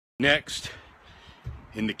Next,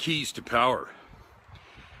 in the keys to power,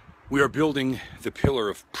 we are building the pillar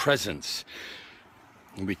of presence.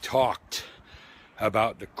 And we talked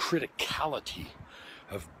about the criticality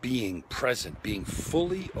of being present, being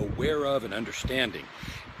fully aware of and understanding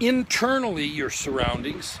internally your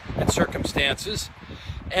surroundings and circumstances,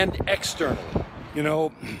 and externally. You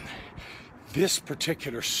know, this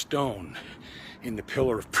particular stone in the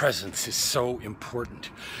pillar of presence is so important.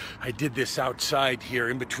 I did this outside here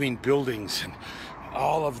in between buildings, and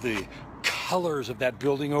all of the colors of that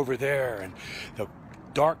building over there and the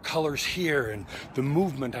dark colors here and the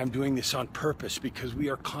movement. I'm doing this on purpose because we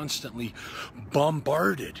are constantly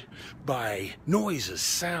bombarded by noises,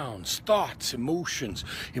 sounds, thoughts, emotions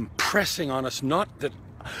impressing on us, not that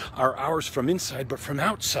are ours from inside but from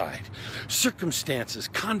outside. Circumstances,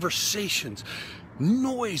 conversations,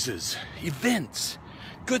 noises, events,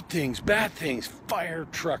 good things, bad things, fire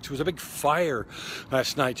trucks. There was a big fire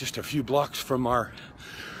last night just a few blocks from our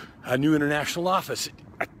new international office,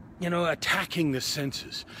 you know, attacking the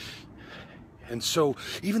senses. And so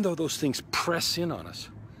even though those things press in on us,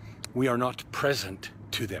 we are not present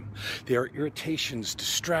to them. They are irritations,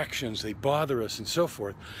 distractions, they bother us and so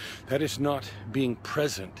forth. That is not being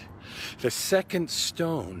present. The second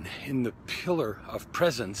stone in the pillar of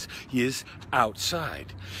presence is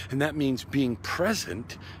outside. And that means being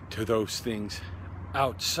present to those things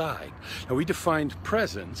outside. Now, we defined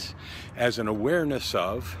presence as an awareness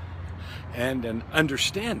of and an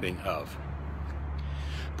understanding of,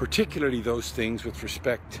 particularly those things with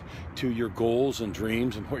respect to your goals and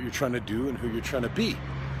dreams and what you're trying to do and who you're trying to be.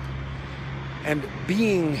 And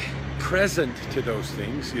being present to those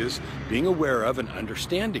things is being aware of and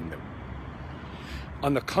understanding them.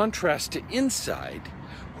 On the contrast to inside,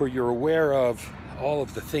 where you're aware of all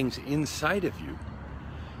of the things inside of you,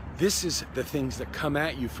 this is the things that come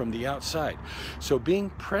at you from the outside. So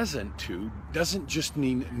being present to doesn't just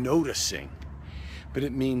mean noticing, but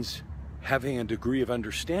it means having a degree of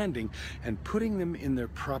understanding and putting them in their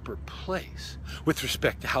proper place with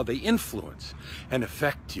respect to how they influence and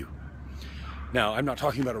affect you. Now, I'm not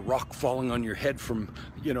talking about a rock falling on your head from,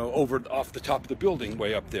 you know, over off the top of the building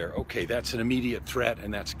way up there. Okay, that's an immediate threat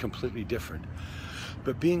and that's completely different.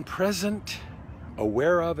 But being present,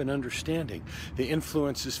 aware of and understanding the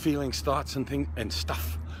influences, feelings, thoughts and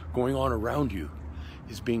stuff going on around you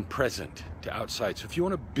is being present to outside. So if you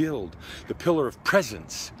want to build the pillar of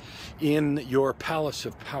presence in your palace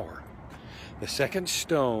of power, the second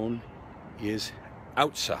stone is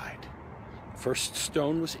outside. First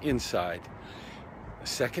stone was inside. The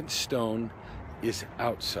second stone is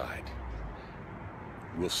outside.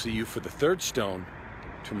 We'll see you for the third stone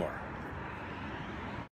tomorrow.